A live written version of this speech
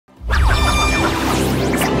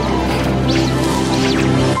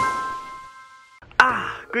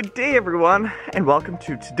Good day everyone, and welcome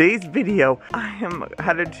to today's video. I am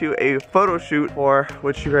headed to a photo shoot for,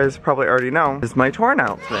 which you guys probably already know, is my tour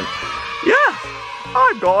announcement. Yeah,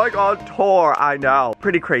 I'm going on tour, I know.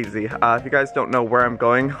 Pretty crazy. If you guys don't know where I'm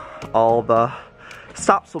going, all the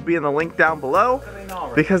stops will be in the link down below,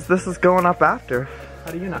 because this is going up after.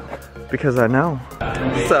 How do you know? Because I know.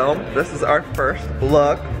 So, this is our first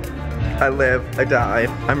look. I live, I die,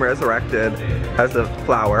 I'm resurrected as a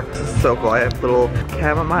flower. This is so cool. I have little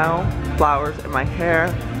chamomile flowers in my hair,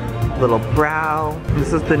 little brow.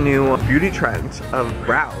 This is the new beauty trend of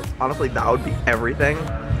brows. Honestly, that would be everything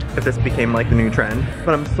if this became like the new trend.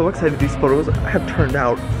 But I'm so excited. These photos have turned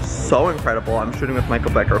out so incredible. I'm shooting with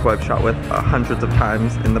Michael Becker, who I've shot with hundreds of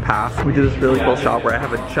times in the past. We did this really cool shot where I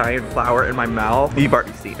have a giant flower in my mouth. You've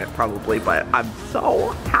already seen it probably, but I'm so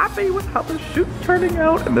happy with how the shoot's turning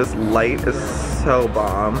out. And this light is so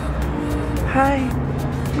bomb. Hey,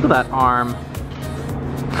 look at that arm.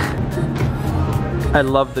 I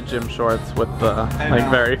love the gym shorts with the like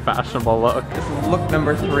very fashionable look. This is look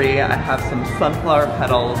number 3. I have some sunflower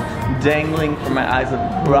petals dangling from my eyes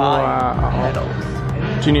of bride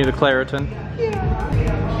petals. Do you need a Claritin?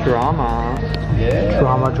 Yeah. Drama. Yeah.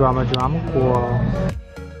 Drama, cool.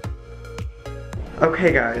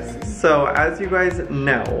 Okay guys, so as you guys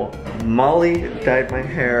know, Molly dyed my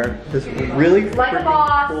hair this really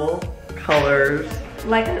freaking cool colors.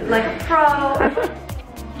 Like a pro.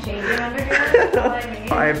 Changing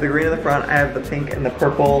underhair. I have the green in the front, I have the pink and the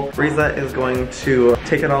purple. Brisa is going to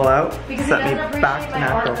take it all out, set me back to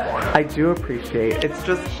natural. I do appreciate. It's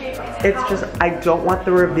just, I don't want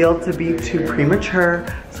the reveal to be too premature.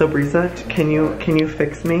 So Brisa, can you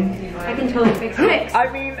fix me? I can totally fix it.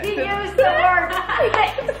 I mean, he used the word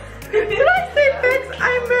fix. Did I say fix?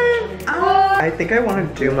 I meant, I think I want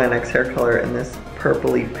to do my next hair color in this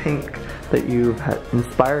purpley pink that you've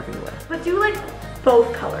inspired me with. But do like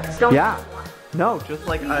both colors, don't Yeah. No, just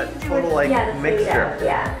like a total like mixture.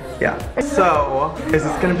 Yeah. So, is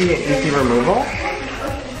this gonna be an easy removal?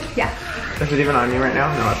 Yeah. Is it even on you right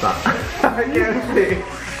now? No, it's not. I can't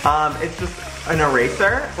see. It's just an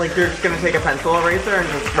eraser. Like you're just gonna take a pencil eraser and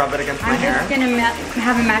just rub it against my hair. I'm just gonna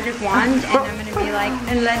have a magic wand and I'm gonna be like,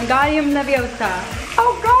 Wingardium Leviosa.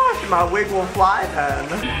 Oh gosh, my wig will fly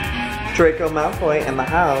then. Draco Malfoy in the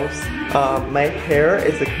house. My hair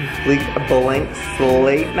is a complete blank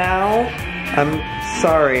slate now. I'm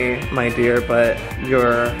sorry, my dear, but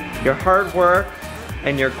your hard work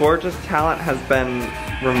and your gorgeous talent has been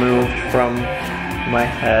removed from my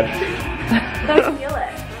head. Don't feel it.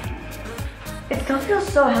 It still feels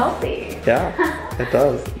so healthy. Yeah, it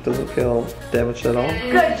does. It doesn't feel damaged at all.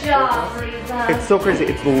 Good job, Risa. It's so crazy.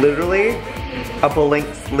 It's literally a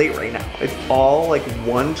blank slate right now. It's all like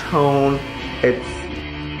one tone.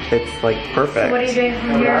 It's like perfect. So what are you doing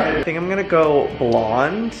from here? I think I'm gonna go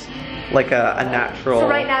blonde, like a natural. So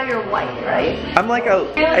right now you're white, right? I'm like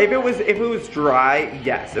if it was dry,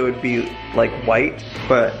 yes, it would be like white,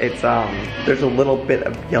 but it's there's a little bit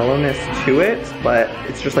of yellowness to it, but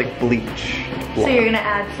it's just like bleach blonde. So you're gonna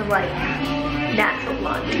add some like natural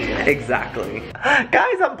blonde. Exactly.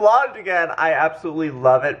 Guys, I'm blonde again. I absolutely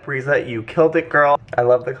love it. Brisa, you killed it, girl. I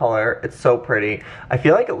love the color. It's so pretty. I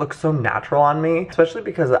feel like it looks so natural on me, especially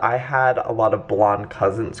because I had a lot of blonde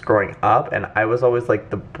cousins growing up and I was always like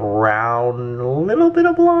the brown, little bit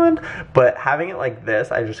of blonde, but having it like this,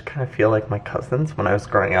 I just kind of feel like my cousins when I was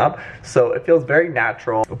growing up. So it feels very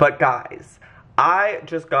natural. But guys, I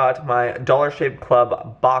just got my Dollar Shave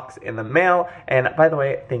Club box in the mail, and by the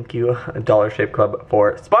way, thank you Dollar Shave Club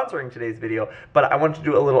for sponsoring today's video, but I want to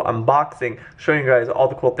do a little unboxing showing you guys all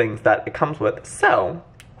the cool things that it comes with. So,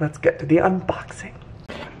 let's get to the unboxing.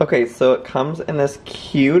 Okay, so it comes in this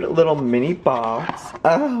cute little mini box.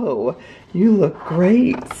 Oh, you look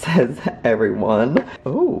great, says everyone.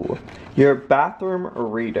 Oh, your bathroom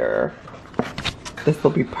reader. This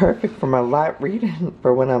will be perfect for my light reading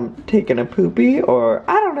for when I'm taking a poopy or,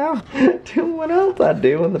 I don't know, doing what else I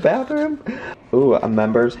do in the bathroom. Ooh, a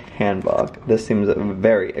member's handbook. This seems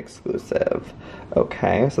very exclusive.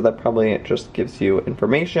 Okay, so that probably just gives you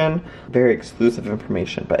information. Very exclusive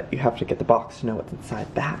information, but you have to get the box to know what's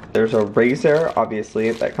inside that. There's a razor,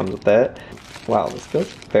 obviously, that comes with it. Wow, this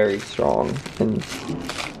feels very strong and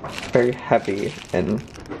very heavy and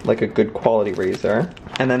like a good quality razor.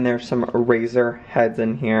 And then there's some razor heads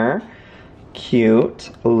in here.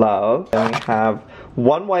 Cute, love. Then we have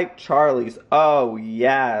One Wipe Charlie's. Oh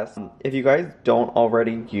yes. If you guys don't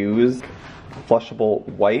already use flushable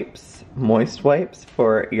wipes, moist wipes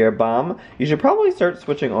for your bum, you should probably start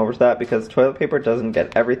switching over to that because toilet paper doesn't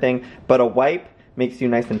get everything, but a wipe makes you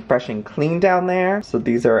nice and fresh and clean down there. So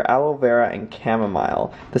these are aloe vera and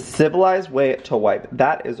chamomile. The civilized way to wipe.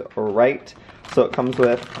 That is right. So it comes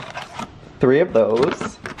with 3 of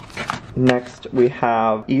those. Next we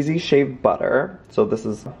have Easy Shave Butter. So this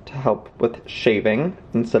is to help with shaving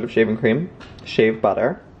instead of shaving cream. Shave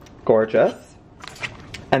butter. Gorgeous.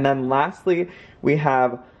 And then lastly we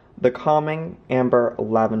have the Calming Amber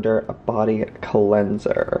Lavender Body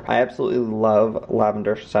Cleanser. I absolutely love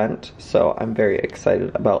lavender scent, so I'm very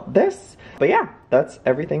excited about this. But yeah, that's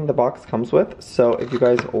everything the box comes with. So if you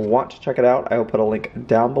guys want to check it out, I will put a link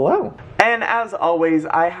down below. And as always,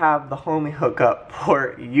 I have the homie hookup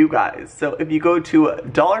for you guys. So if you go to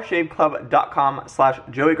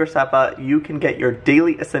dollarshaveclub.com/Joey Graceffa, you can get your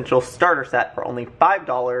daily essential starter set for only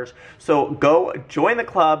 $5. So go join the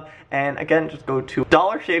club, and again, just go to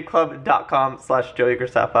dollarshaveclub.com/Joey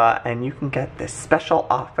Graceffa, and you can get this special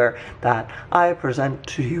offer that I present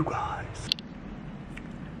to you guys.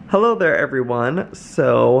 Hello there, everyone.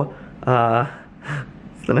 So,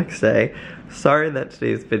 it's the next day. Sorry that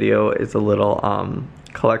today's video is a little,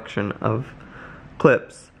 collection of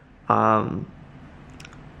clips. Hi.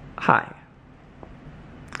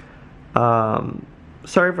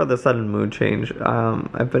 Sorry for the sudden mood change.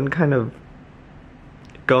 I've been kind of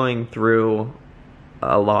going through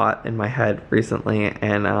a lot in my head recently,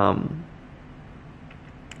 and,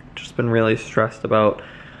 just been really stressed about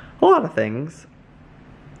a lot of things.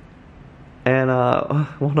 And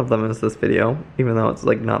one of them is this video, even though it's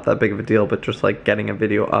like not that big of a deal, but just like getting a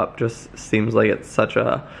video up just seems like it's such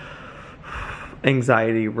a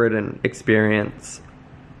anxiety-ridden experience.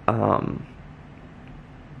 I've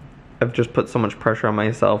just put so much pressure on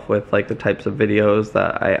myself with like the types of videos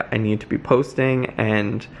that I need to be posting,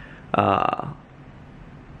 and I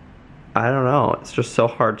don't know, it's just so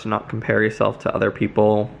hard to not compare yourself to other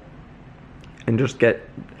people and just get,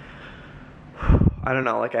 I don't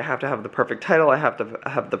know, like I have to have the perfect title, I have to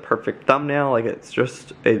have the perfect thumbnail, like it's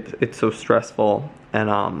just, it's so stressful.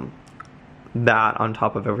 And that on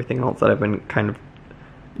top of everything else that I've been kind of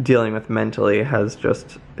dealing with mentally has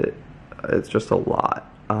just, it's just a lot.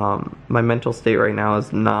 My mental state right now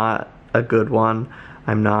is not a good one.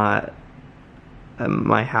 I'm not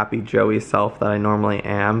my happy Joey self that I normally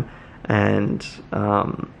am, and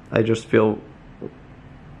I just feel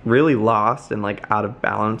really lost and like out of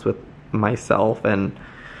balance with myself. And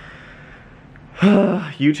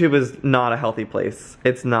YouTube is not a healthy place.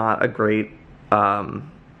 It's not a great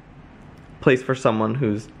place for someone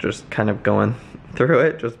who's just kind of going through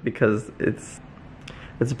it, just because it's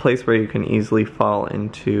a place where you can easily fall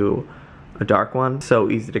into a dark one. So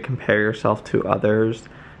easy to compare yourself to others,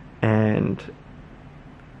 and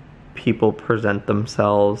people present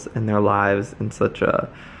themselves and their lives in such a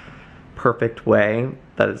perfect way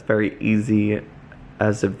that it's very easy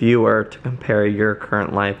as a viewer to compare your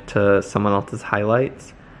current life to someone else's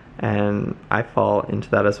highlights, and I fall into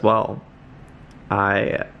that as well.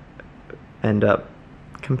 I end up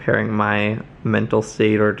comparing my mental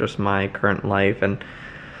state or just my current life and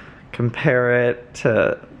compare it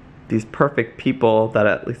to these perfect people that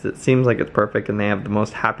at least it seems like it's perfect and they have the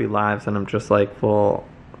most happy lives, and I'm just like, well,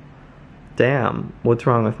 damn, what's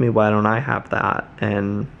wrong with me? Why don't I have that?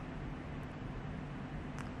 And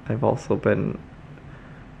I've also been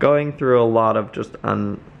going through a lot of just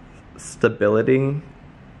instability,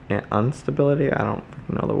 I don't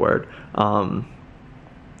know the word.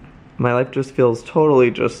 My life just feels totally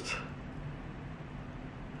just,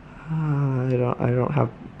 I don't have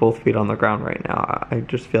both feet on the ground right now. I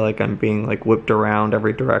just feel like I'm being like whipped around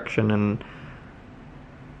every direction, and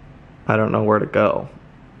I don't know where to go.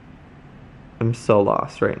 I'm so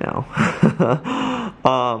lost right now.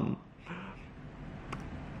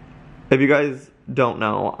 If you guys don't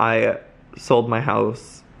know, I sold my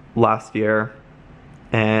house last year,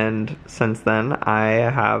 and since then I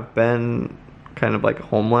have been kind of like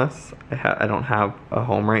homeless. I don't have a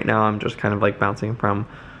home right now. I'm just kind of like bouncing from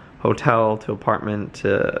hotel to apartment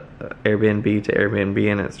to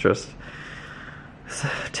Airbnb, and it's just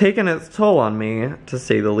taken its toll on me, to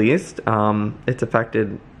say the least. It's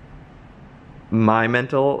affected my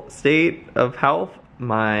mental state of health,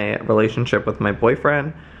 my relationship with my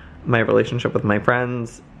boyfriend, my relationship with my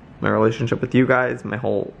friends, my relationship with you guys. My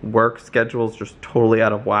whole work schedule is just totally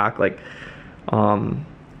out of whack. Like,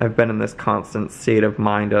 I've been in this constant state of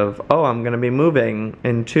mind of, oh, I'm gonna be moving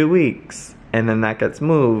in 2 weeks, and then that gets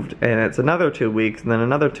moved, and it's another 2 weeks, and then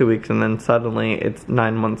another 2 weeks, and then suddenly it's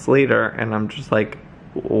 9 months later, and I'm just like,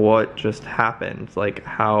 what just happened? Like,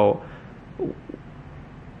 how?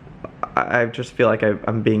 I just feel like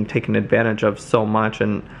I'm being taken advantage of so much,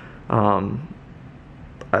 and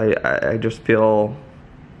I just feel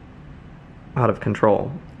out of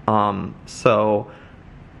control. So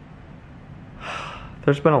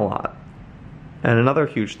there's been a lot. And another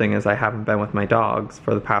huge thing is I haven't been with my dogs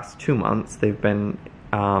for the past 2 months. They've been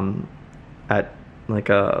at like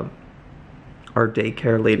our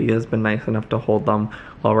daycare lady has been nice enough to hold them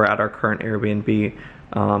while we're at our current Airbnb,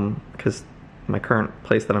 because my current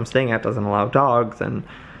place that I'm staying at doesn't allow dogs. And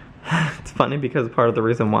it's funny because part of the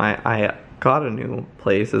reason why I got a new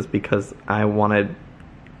place is because I wanted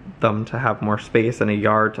them to have more space and a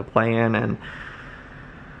yard to play in. And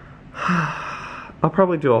I'll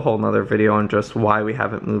probably do a whole nother video on just why we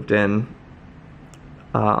haven't moved in.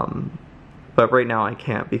 But right now I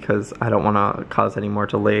can't because I don't want to cause any more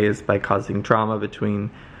delays by causing drama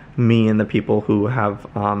between me and the people who have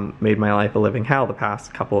made my life a living hell the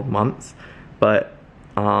past couple of months. But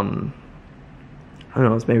who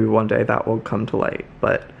knows, maybe one day that will come to light.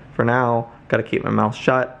 But for now, gotta keep my mouth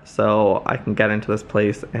shut so I can get into this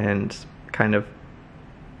place and kind of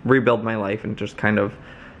rebuild my life and just kind of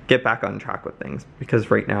get back on track with things,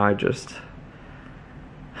 because right now I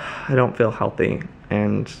don't feel healthy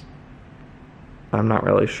and I'm not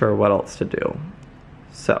really sure what else to do.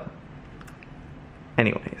 So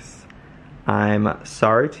anyways, I'm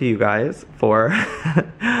sorry to you guys for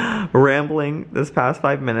rambling this past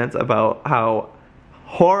 5 minutes about how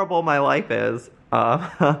horrible my life is,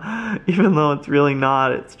 even though it's really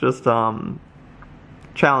not. It's just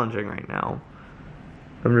challenging right now.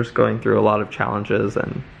 I'm just going through a lot of challenges,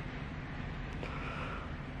 and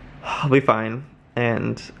I'll be fine.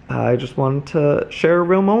 And I just wanted to share a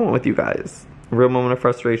real moment with you guys. A real moment of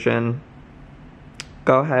frustration.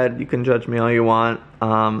 Go ahead, you can judge me all you want.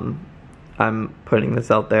 I'm putting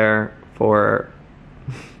this out there for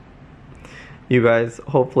you guys,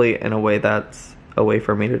 hopefully in a way that's a way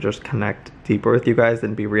for me to just connect deeper with you guys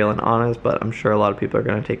and be real and honest. But I'm sure a lot of people are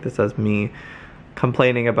going to take this as me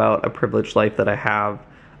complaining about a privileged life that I have.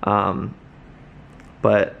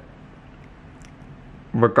 But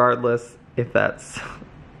regardless if that's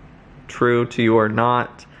true to you or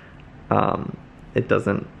not, it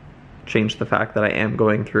doesn't change the fact that I am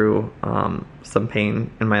going through some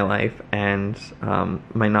pain in my life, and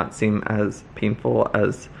might not seem as painful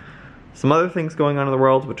as some other things going on in the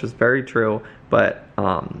world, which is very true. But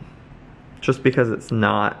just because it's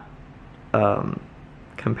not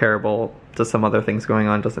comparable to some other things going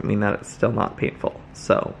on doesn't mean that it's still not painful.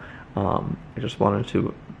 So I just wanted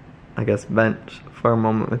to, I guess, vent for a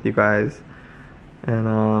moment with you guys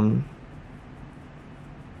and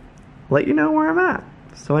let you know where I'm at.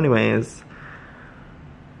 So anyways,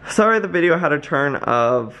 sorry the video had a turn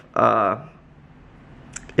of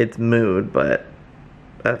its mood, but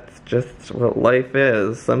that's just what life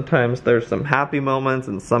is. Sometimes there's some happy moments,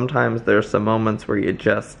 and sometimes there's some moments where you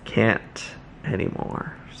just can't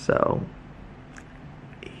anymore. So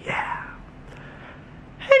yeah.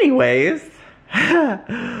 Anyways,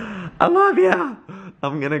 I love ya.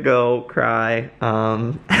 I'm gonna go cry.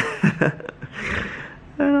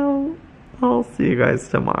 And I'll see you guys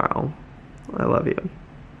tomorrow. I love you.